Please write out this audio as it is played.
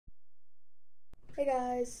Hey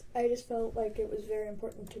guys, I just felt like it was very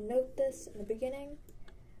important to note this in the beginning.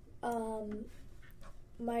 Um,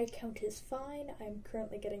 my account is fine. I'm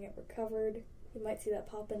currently getting it recovered. You might see that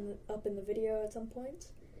up in the video at some point.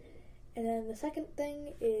 And then the second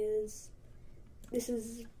thing is, this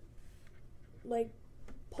is like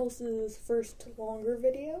Pulse's first longer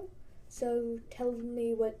video, so tell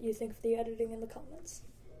me what you think of the editing in the comments.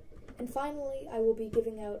 And finally, I will be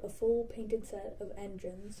giving out a full painted set of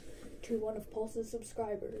engines to one of Pulse's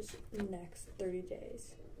subscribers in the next 30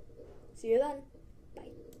 days. See you then. Bye.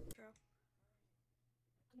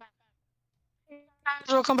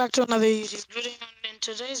 Welcome back to another YouTube video. In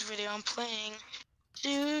today's video, I'm playing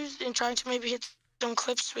Shoes and trying to maybe hit some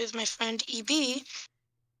clips with my friend EB,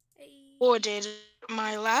 who did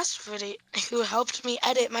my last video, who helped me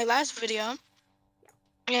edit my last video.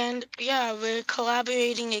 And yeah, we're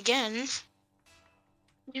collaborating again.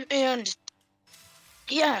 And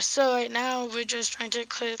yeah, so right now we're just trying to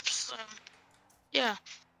clips. Yeah,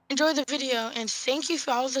 enjoy the video and thank you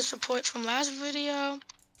for all the support from last video.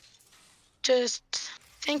 Just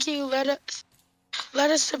thank you. Let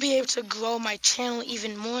us to be able to grow my channel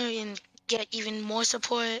even more and get even more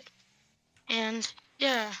support. And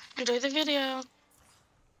yeah, enjoy the video.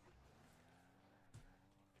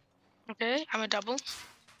 Okay, I'm a double.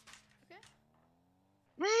 Okay.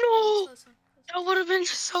 No, that would have been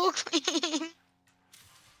so clean.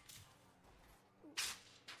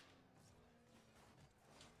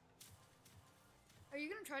 Are you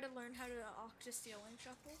gonna try to learn how to octa stealing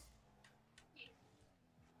shuffle?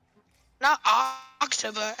 Not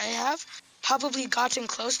octa, but I have probably gotten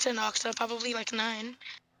close to an octa, probably like 9.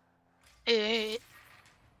 8.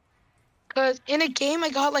 Cause in a game I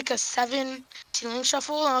got like a 7 stealing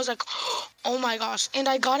shuffle, and I was like, oh my gosh! And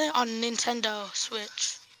I got it on Nintendo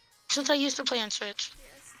Switch, since I used to play on Switch.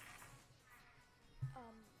 Yes.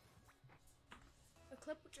 A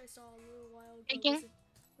clip which I saw a little while ago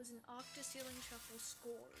was an octa stealing shuffle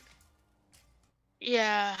scored.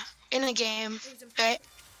 Yeah, in a game, right?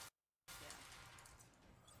 Yeah.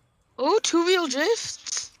 Oh, 2 real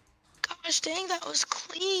drifts. Gosh dang, that was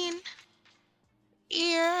clean.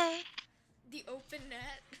 Yeah. The open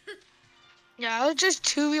net. Yeah, I was just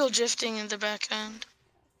 2 real drifting in the back end.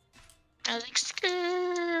 I was like,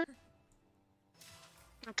 skrrr.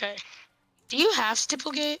 Okay. Do you have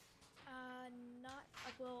Stipplegate? Not,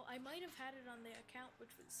 well, I might have had it on the account which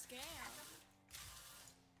was scammed.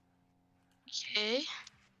 Okay.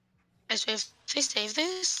 If they save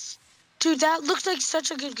this? Dude, that looked like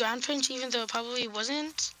such a good ground pinch, even though it probably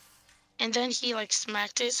wasn't. And then he like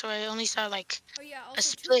smacked it, so I only saw like a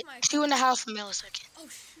split 2.5 milliseconds. Oh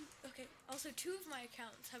shoot, okay. Also, 2 of my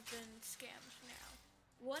accounts have been scammed now.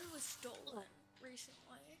 One was stolen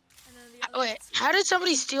recently, and then the other Wait, how did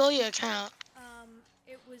somebody steal your account?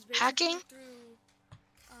 It was basically Hacking? through,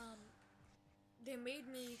 they made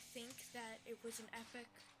me think that it was an Epic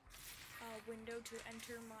window to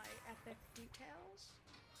enter my Epic details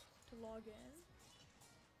to log in.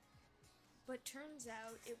 But turns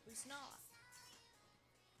out it was not.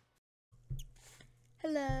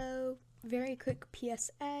 Hello! Very quick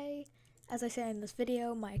PSA. As I said in this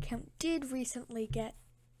video, my account did recently get,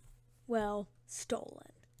 well,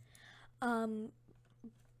 stolen.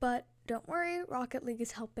 But don't worry, Rocket League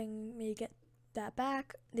is helping me get that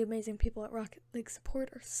back. The amazing people at Rocket League support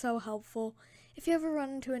are so helpful. If you ever run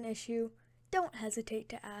into an issue, don't hesitate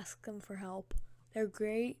to ask them for help. They're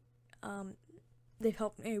great. They've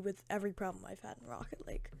helped me with every problem I've had in Rocket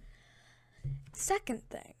League. Second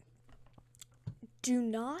thing, do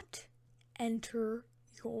not enter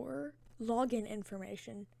your login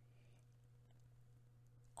information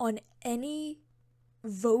on any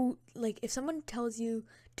vote. Like, if someone tells you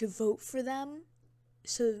to vote for them,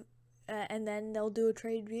 and then they'll do a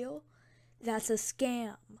trade deal, that's a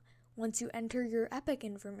scam. Once you enter your Epic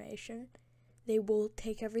information, they will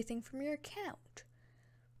take everything from your account.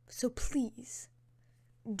 So please,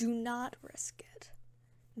 do not risk it.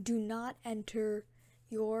 Do not enter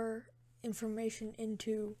your information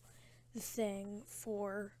into the thing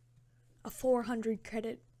for a 400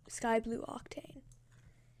 credit Sky Blue Octane.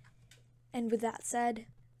 And with that said,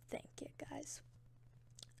 thank you guys.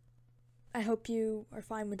 I hope you are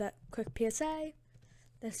fine with that quick PSA.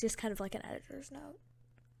 That's just kind of like an editor's note.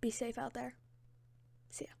 Be safe out there.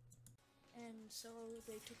 See ya. And so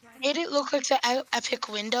they took my... Made it look like the Epic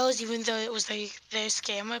Windows, even though it was like their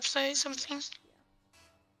scam website or something.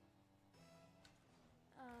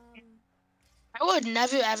 Yeah. I would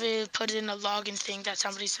never ever put in a login thing that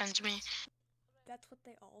somebody sends me. That's what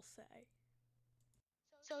they all say.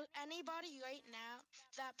 So anybody right now,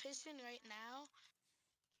 that person right now,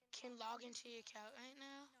 can log into your account right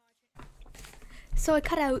now? So I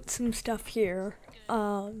cut out some stuff here.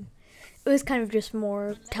 It was kind of just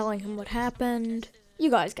more telling him what happened.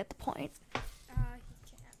 You guys get the point. He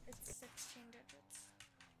can't. It's 16 digits.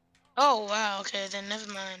 Oh, wow. Okay, then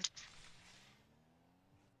never mind.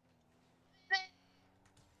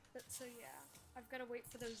 But, so yeah, I've got to wait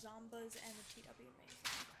for those zombas and the TW main.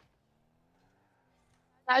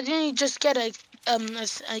 I didn't just get a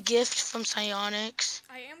gift from Psionics.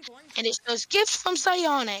 I am going to. And it says gift from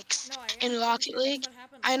Psionics No, I am in Rocket League. That's what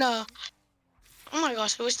happened I know. last time. Oh my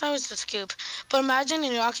gosh, I wish that was the scoop. But imagine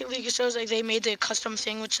in Rocket League it shows like they made the custom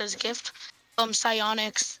thing which says gift from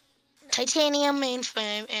Psionics, titanium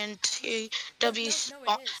mainframe, and TW No, it is.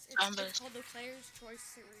 numbers. It's called the Player's Choice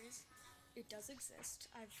Series. It does exist.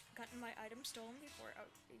 I've gotten my item stolen before. Oh,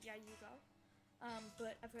 yeah, you go.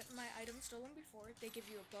 But I've gotten my item stolen before. They give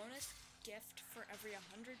you a bonus gift for every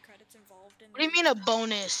 100 credits involved in. What do you mean a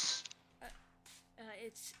bonus?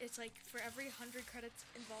 It's like for every 100 credits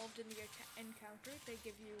involved in the encounter, they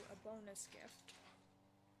give you a bonus gift.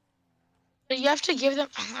 But you have to give them.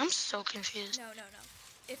 I'm so confused. No.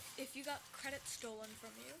 If you got credits stolen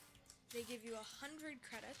from you, they give you 100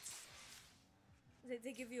 credits.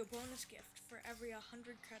 They give you a bonus gift for every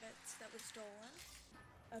 100 credits that was stolen.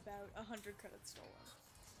 About 100 credits stolen.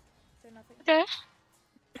 So nothing. Okay.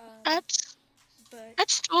 But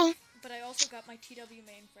That's cool. But I also got my TW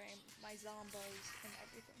mainframe, my zombos, and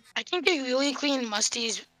everything. I think they really clean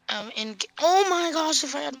Musty's in. Oh my gosh!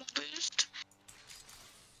 If I had more boost,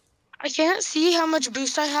 I can't see how much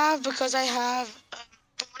boost I have because I have one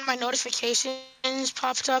of my notifications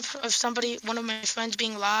popped up of one of my friends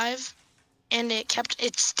being live, and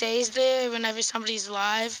it stays there whenever somebody's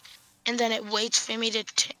live, and then it waits for me to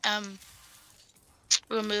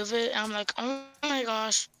remove it. And I'm like, oh my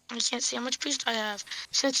gosh, I can't see how much boost I have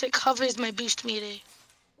since it covers my boost meter.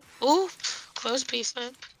 Ooh, close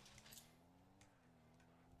P-flip.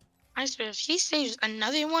 I swear, if he saves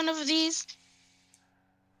another one of these,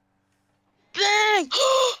 bang!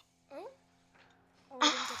 Oh, I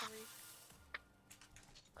didn't get the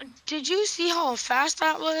reef. Did you see how fast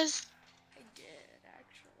that was? I did,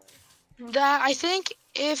 actually. That I think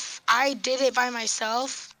if I did it by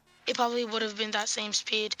myself, it probably would have been that same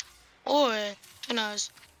speed. Or who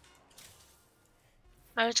knows?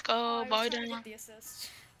 Let's go, boy down. Get the assist.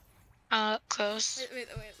 Close.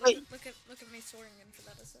 Wait. Look at me soaring in for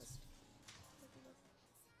that assist. Look.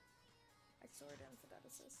 I soared in for that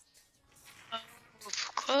assist.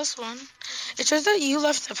 Close one. It shows that you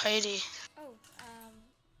left the party. Oh,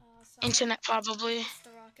 sorry. Internet probably. It's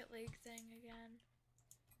the Rocket League thing again.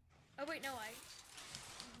 Oh wait,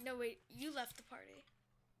 no, wait, you left the party.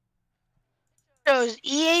 Shows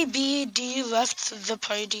EABD left the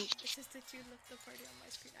party. It says that you left the party on my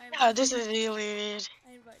screen. Yeah, this is really weird.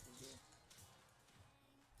 I invited you.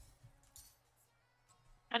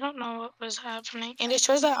 I don't know what was happening. And it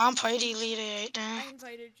shows that I'm party leader right now. I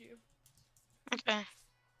invited you. Okay.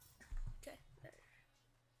 Okay, there.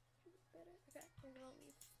 Okay, we're gonna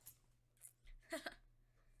leave.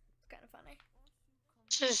 It's kind of funny.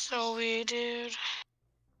 This is so weird, dude.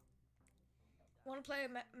 Want to play a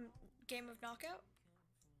game of knockout?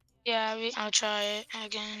 Yeah, I'll try it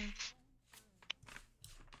again.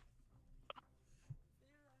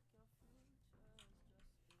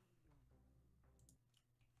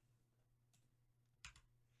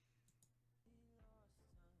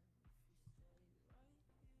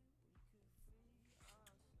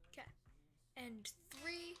 Okay. And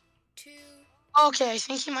 3, 2. Okay, I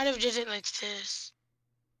think he might have did it like this.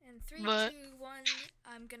 And 3, 2, 1.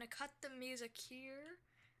 I'm gonna cut the music here.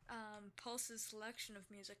 Pulse's selection of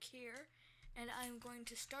music here. And I'm going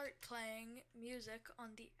to start playing music on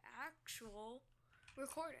the actual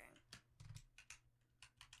recording.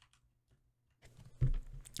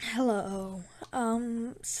 Hello.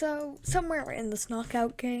 So somewhere in this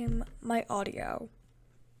knockout game, my audio.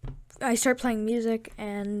 I start playing music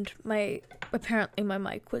and apparently my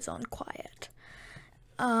mic was on quiet.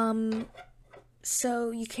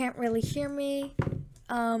 So you can't really hear me,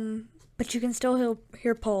 but you can still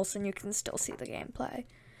hear Pulse and you can still see the gameplay.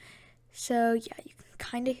 So yeah, you can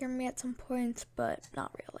kind of hear me at some points, but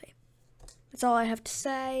not really. That's all I have to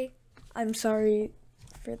say. I'm sorry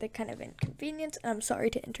for the kind of inconvenience, and I'm sorry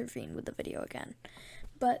to intervene with the video again.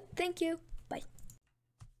 But thank you. Bye.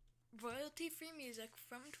 Royalty-free music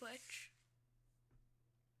from Twitch.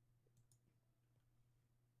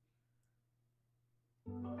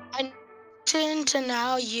 I tend to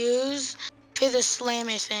now use for the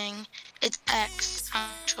slammer thing. It's X,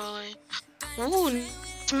 actually. Ooh,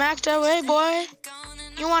 smacked away, boy.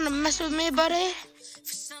 You wanna mess with me, buddy?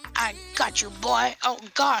 I got you, boy. Oh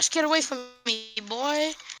gosh, get away from me,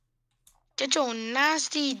 boy. Get your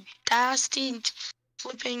nasty, dasty,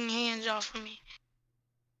 flipping hands off of me.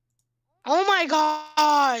 Oh my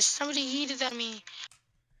gosh! Somebody yeeted at me.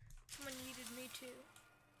 Someone needed me too.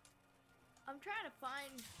 I'm trying to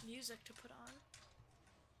find music to put on.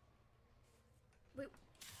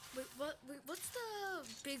 What's the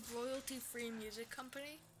big royalty-free music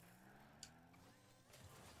company?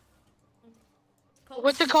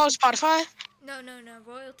 What's it called? Spotify? No,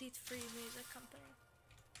 royalty-free music company.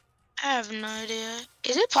 I have no idea.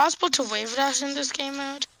 Is it possible to wave dash in this game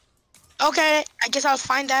mode? Okay, I guess I'll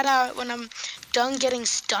find that out when I'm done getting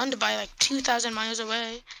stunned by like 2,000 miles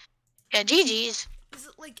away. Yeah, GG's. Is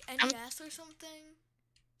it like NES or something?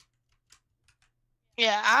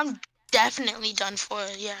 Yeah, I'm definitely done for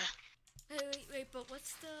it, yeah. Wait, but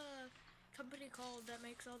what's the company called that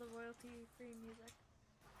makes all the royalty-free music?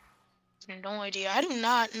 No idea. I do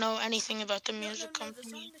not know anything about the music The company.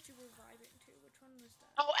 song that you were vibing to, which one was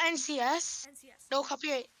that? Oh, NCS? NCS. No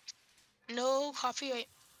copyright. No copyright.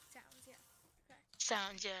 Sounds, yeah. Okay.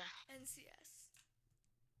 Sounds, yeah. NCS.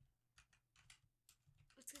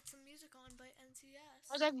 Let's get some music on by NCS.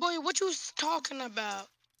 I was like, boy, what you talking about?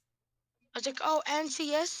 I was like, oh,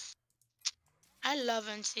 NCS? I love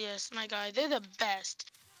NCS, my guy. They're the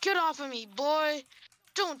best. Get off of me, boy.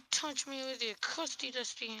 Don't touch me with your crusty,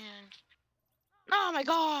 dusty hand. Oh my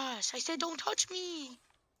gosh. I said don't touch me.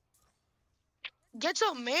 Get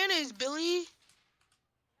some mayonnaise, Billy.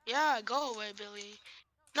 Yeah, go away, Billy.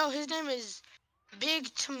 No, his name is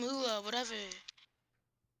Big Tamula, whatever.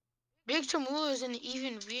 Big Tamula is an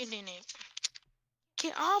even weirder name.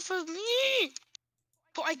 Get off of me!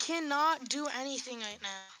 But I cannot do anything right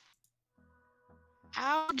now.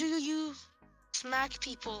 How do you smack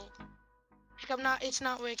people? Like it's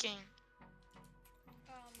not working.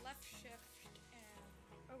 Left shift and...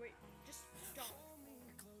 Oh wait, just don't.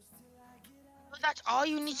 But that's all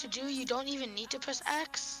you need to do? You don't even need to press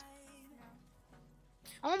X?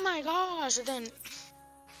 Oh my gosh, then...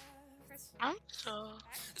 I'm so...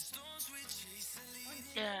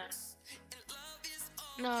 Yeah.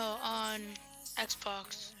 No, on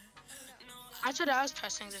Xbox. That's what I was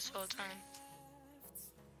pressing this whole time.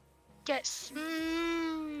 Get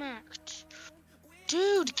smacked.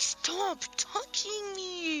 Dude, stop touching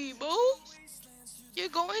me, bro. You're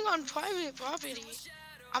going on private property.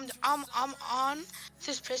 I'm on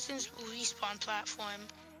this person's respawn platform.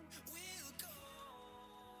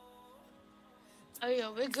 Oh yeah,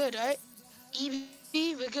 we're good, right? EB,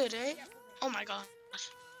 we're good, right? Oh my gosh.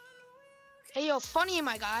 Hey yo, funny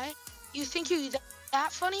my guy. You think you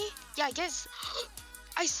that funny? Yeah, I guess.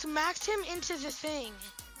 I smacked him into the thing.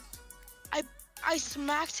 I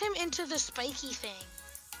smacked him into the spiky thing.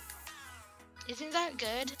 Isn't that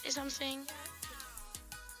good or something?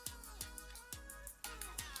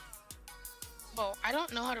 Well, I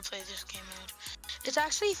don't know how to play this game mode. It's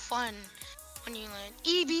actually fun when you learn.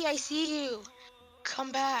 EB, I see you.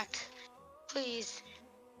 Come back. Please.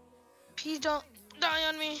 Please don't die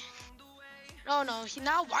on me. No,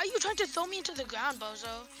 now why are you trying to throw me into the ground,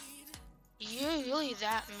 bozo? You're really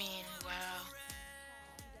that mean. Wow.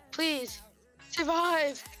 Please.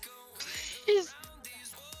 Survive. Please.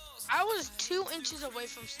 I was 2 inches away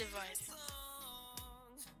from surviving.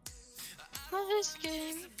 Well, this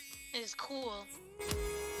game is cool.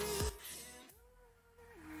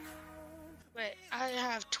 Wait, I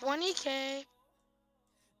have 20k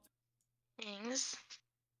things.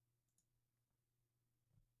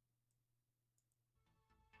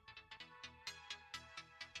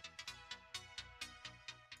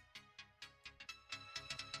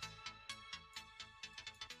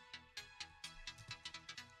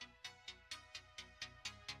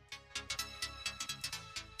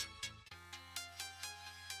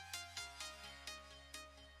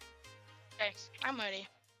 Okay, I'm ready. Okay.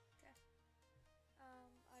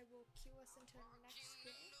 I will cue us into the next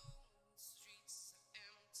game.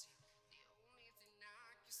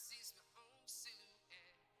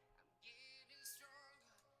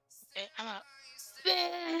 Okay, I'm out.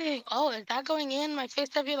 Bang! Oh, is that going in? My face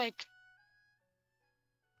would be like...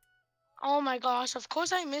 Oh my gosh, of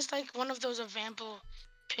course I missed like one of those Avampo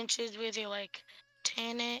pinches where they like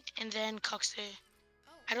tan it and then cucks it.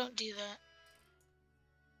 Oh. I don't do that.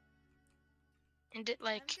 And it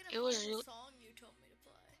was the song you told me to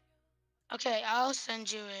play. okay. I'll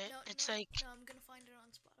send you it. It's like no, I'm gonna find it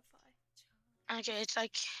on Spotify. okay. It's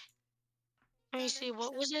like let me see.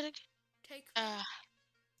 What was it? Take.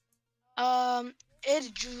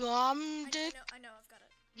 It's drummed. I know. I've got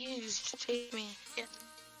it. Used take me. Yeah.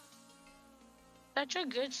 Such a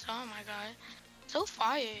good song, my guy. So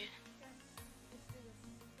fire.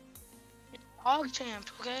 It's Dog Champ,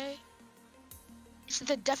 okay? It's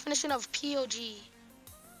the definition of POG.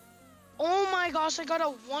 Oh my gosh, I got a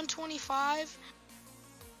 125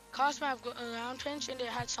 cost map round pinch, and it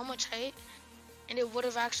had so much height, and it would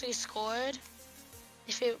have actually scored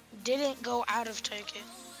if it didn't go out of target.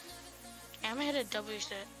 Okay, I'm gonna hit a W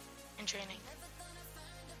set in training.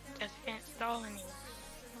 Just can't stall anymore.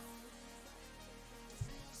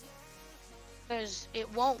 Because it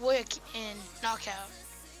won't work in knockout.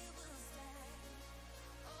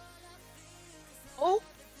 Oh,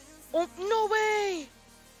 no way!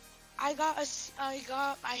 I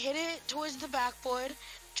hit it towards the backboard,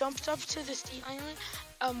 jumped up to the ceiling,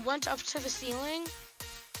 went up to the ceiling,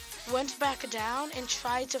 went back down, and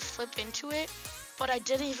tried to flip into it, but I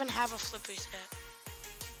didn't even have a flip reset.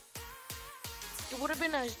 It would have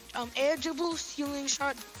been a air dribble, ceiling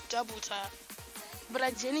shot, double tap, but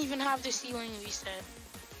I didn't even have the ceiling reset.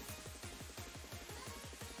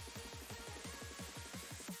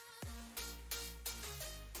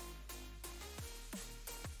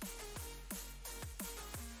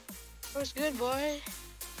 What's good, boy?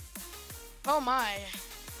 Oh my.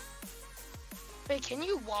 Wait, can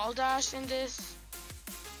you wall dash in this?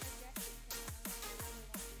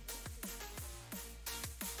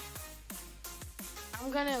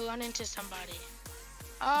 I'm gonna run into somebody.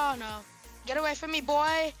 Oh no. Get away from me,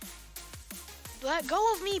 boy. Let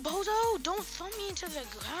go of me, bozo. Don't throw me into the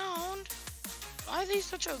ground. Why are they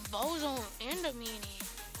such a bozo and a meanie?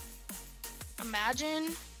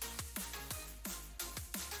 Imagine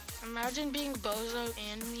being bozo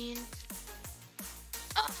and mean.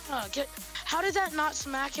 How did that not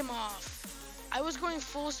smack him off? I was going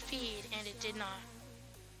full speed and it did not.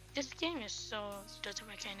 This game doesn't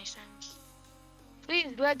make any sense.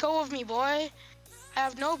 Please let go of me, boy. I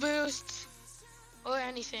have no boost or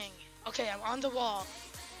anything. Okay, I'm on the wall.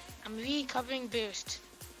 I'm recovering boost.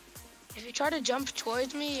 If you try to jump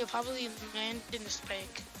towards me, you'll probably land in the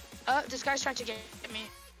spike. This guy's trying to get me.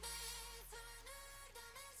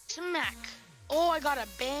 Smack. Oh, I got a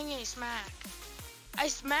banging smack. I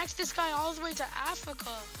smacked this guy all the way to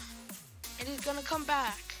Africa. And he's gonna come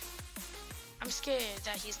back. I'm scared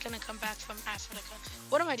that he's gonna come back from Africa.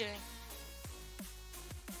 What am I doing?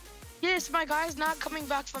 Yes, my guy's not coming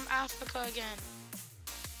back from Africa again.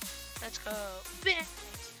 Let's go. Bang.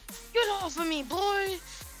 Get off of me, boy.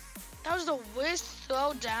 That was the worst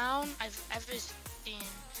throw down I've ever seen.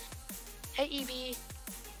 Hey, EB.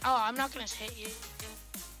 Oh, I'm not gonna hit you.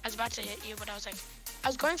 I was about to hit you, but I was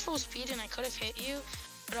going full speed and I could have hit you,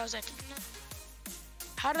 but I was like, no.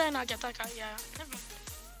 How did I not get that guy? Yeah, never mind.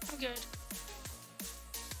 I'm good.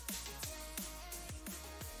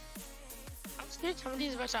 I'm scared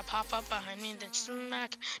somebody's about to pop up behind me and then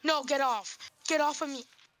smack. No, get off. Get off of me.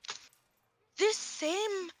 This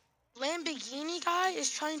same Lamborghini guy is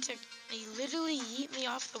trying to literally yeet me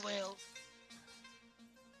off the rail.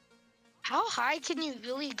 How high can you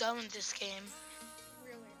really go in this game?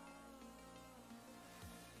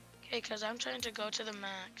 Okay, because I'm trying to go to the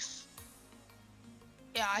max.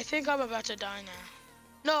 Yeah, I think I'm about to die now.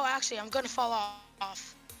 No, actually, I'm going to fall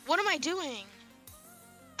off. What am I doing?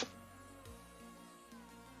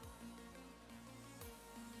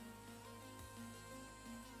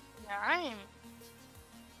 Yeah,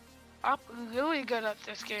 I'm really good at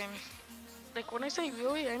this game. Like, when I say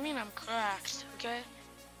really, I mean I'm cracked, okay?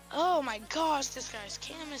 Oh my gosh, this guy's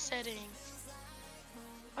camera settings.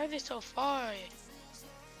 Why are they so far?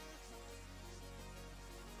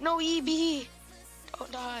 No, EB!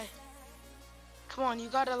 Don't die. Come on, you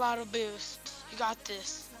got a lot of boost. You got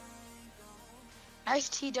this. Nice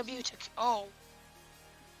TW to... Oh.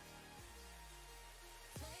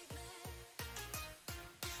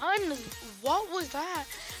 What was that?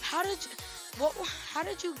 How did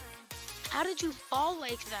you fall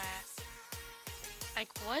like that? Like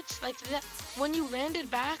what? Like that when you landed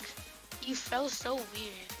back, you fell so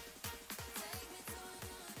weird.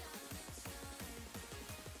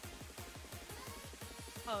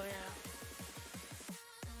 Oh yeah.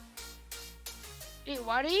 Dude,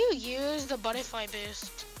 why do you use the butterfly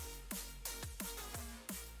boost?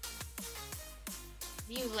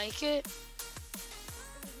 Do you like it?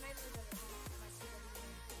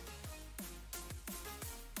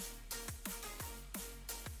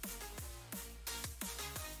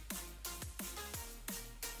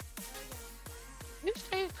 You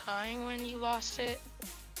started crying when you lost it?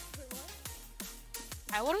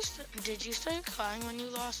 I would've. Did you start crying when you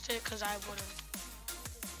lost it? Cause I wouldn't.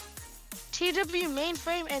 TW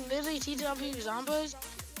mainframe and literally TW zombies.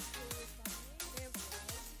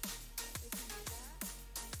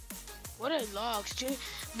 What are logs, dude?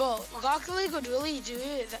 But Rocket League would really do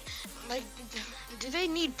it. Like, do they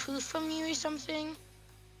need proof from you or something?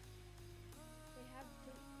 They have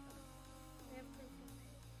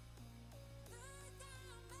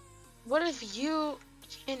What if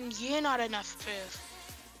you're not enough proof?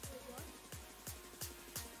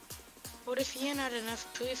 What if you're not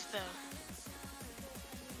enough proof though?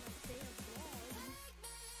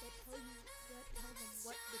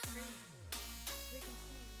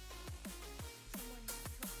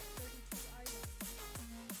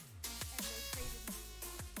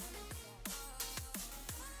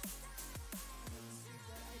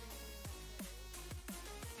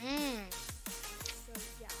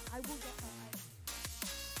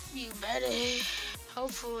 You better.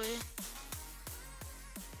 Hopefully.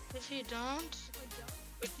 If you don't,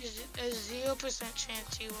 which is a 0%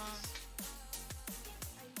 chance you won't.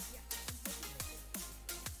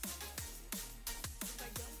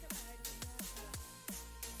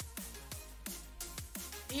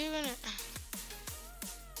 You're gonna.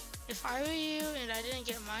 If I were you and I didn't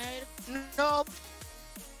get my item, nope.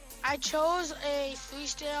 I chose a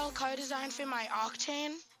freestyle car design for my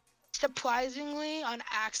Octane, surprisingly on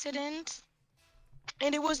accident,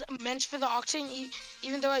 and it was meant for the Octane,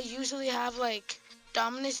 even though I usually have like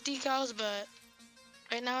Dominus decals, but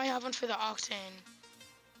right now I have one for the Octane,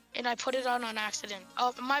 and I put it on accident.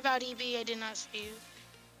 Oh, my bad, EB, I did not see you.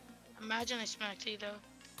 Imagine I smacked you though.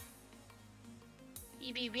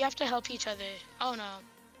 EB, we have to help each other. Oh no.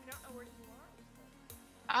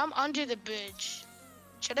 I'm under the bridge.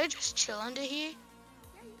 Should I just chill under here?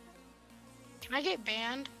 Can I get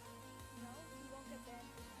banned?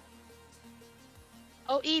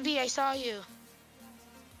 Oh, EB, I saw you.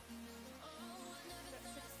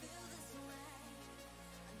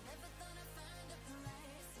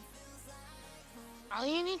 All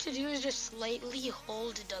you need to do is just slightly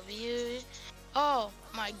hold W. Oh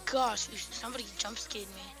my gosh, somebody jump scared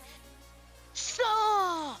me.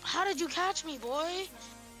 Stop! How did you catch me, boy?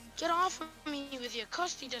 Get off of me with your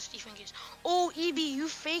crusty dusty fingers. Oh, EB, you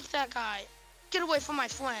faked that guy. Get away from my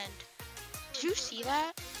friend. Did you see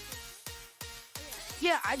that?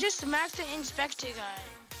 Yeah, I just smacked the inspector guy.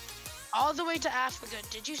 All the way to Africa.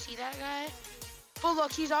 Did you see that guy? But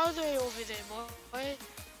look, he's all the way over there, boy.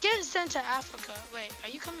 Get sent to Africa. Wait, are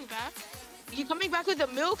you coming back? You coming back with the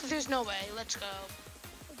milk? There's no way. Let's go.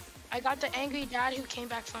 I got the angry dad who came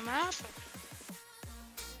back from Africa.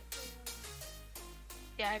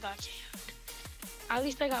 Yeah, I got KO'd. At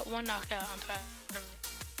least I got one knockout. I'm proud of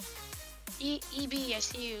it. EB, I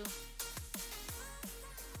see you.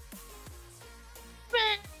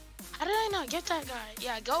 How did I not get that guy?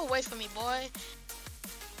 Yeah, go away from me, boy.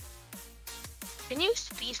 Can you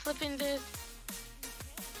speed flip in this?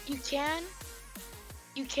 You can.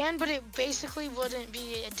 You can, but it basically wouldn't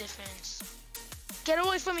be a difference. Get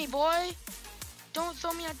away from me, boy. Don't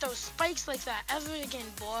throw me at those spikes like that ever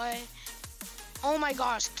again, boy. Oh my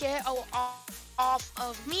gosh, get off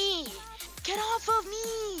of me. Get off of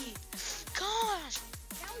me. Gosh.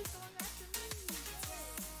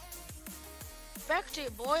 Spectre,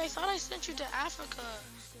 boy, I thought I sent you to Africa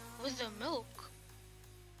with the milk.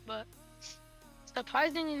 But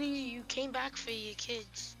surprisingly, you came back for your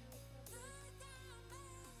kids.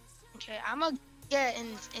 Okay, I'm gonna get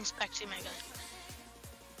inspecting my gun.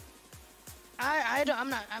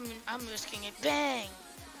 I'm risking it. Bang!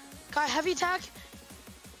 Got heavy attack?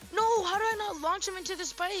 No, how did I not launch him into the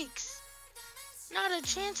spikes? Not a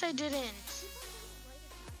chance I didn't.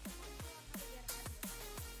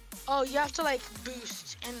 Oh, you have to like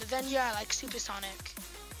boost, and then yeah, like supersonic.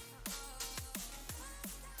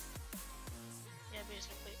 Yeah,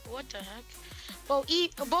 basically. What the heck?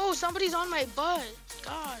 Bo, somebody's on my butt.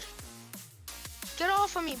 Gosh. Get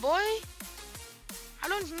off of me, boy. I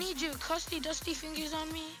don't need your crusty, dusty fingers on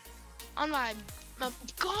me. On my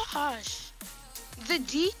gosh. The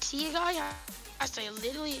DT guy has to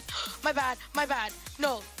literally, my bad.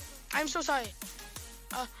 No, I'm so sorry.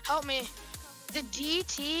 Help me. The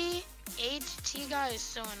DT HT guy is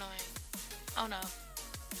so annoying. Oh no.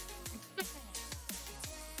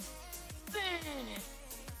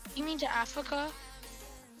 You mean to Africa?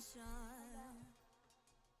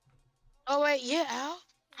 Oh wait, yeah, Al?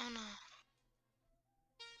 Oh no.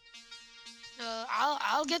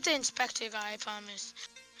 I'll get the inspector guy, I promise.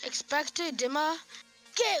 Inspector Dimma,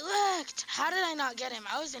 get wrecked! How did I not get him?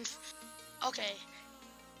 I was in. Okay.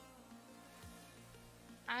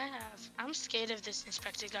 I'm scared of this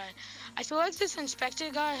inspector guy. I feel like this inspector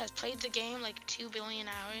guy has played the game like 2 billion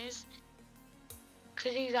hours.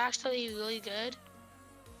 Cause he's actually really good.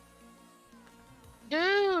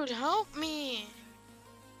 Dude, help me!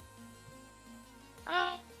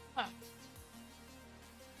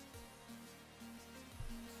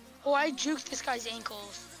 Oh, I juked this guy's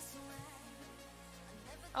ankles.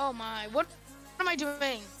 Oh my, what am I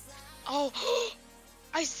doing? Oh,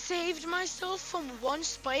 I saved myself from one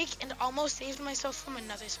spike and almost saved myself from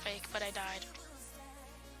another spike, but I died.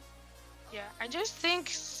 Yeah, I just think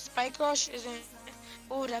Spike Rush isn't,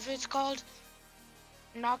 or whatever it's called,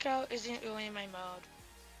 Knockout isn't really my mode.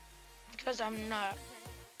 Because I'm not.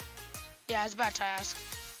 Yeah, I was about to ask.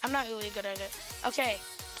 I'm not really good at it. Okay,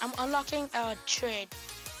 I'm unlocking a trade.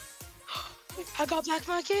 I got black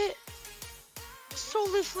market.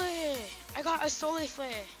 Solar Flare. I got a Solar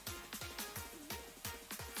Flare.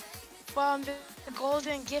 From the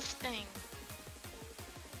golden gift thing.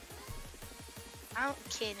 I'm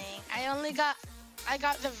kidding. I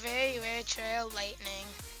got the very rare Trail Lightning.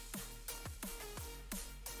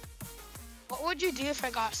 What would you do if I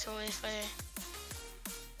got Solar Flare?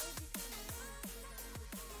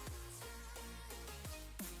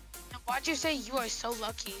 Why'd you say you are so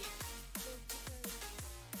lucky?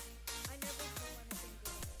 I never pull anything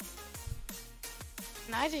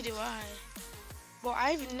good. Neither do I. Well,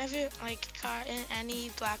 I've never like gotten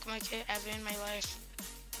any black market ever in my life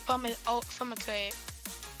from a crate.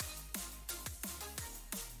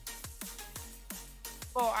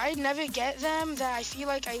 Well, I never get them that I feel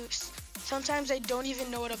like sometimes I don't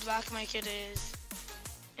even know what a black market is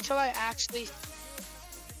until I actually.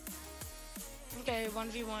 Okay,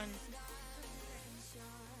 1v1.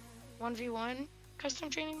 1v1 custom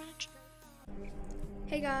training match.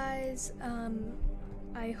 Hey guys,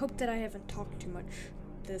 I hope that I haven't talked too much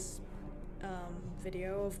this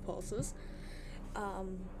video of pulses,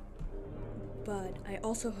 but I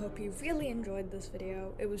also hope you really enjoyed this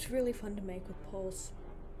video. It was really fun to make with Pulse.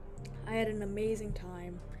 I had an amazing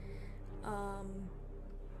time,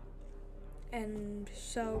 and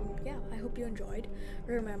so yeah, I hope you enjoyed.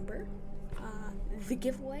 Remember, the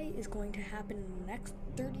giveaway is going to happen in the next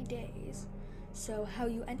 30 days, so how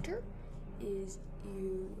you enter is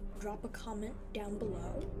you drop a comment down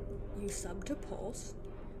below, you sub to Pulse,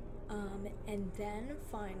 and then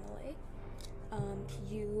finally,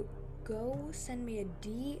 you go send me a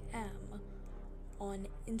DM on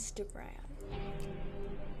Instagram.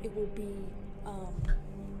 It will be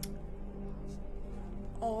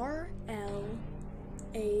RLABD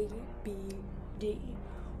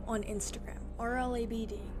on Instagram.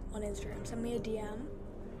 RLABD on Instagram. Send me a DM.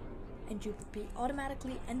 And you will be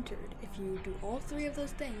automatically entered. If you do all three of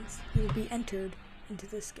those things, you will be entered into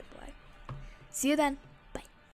this giveaway. See you then.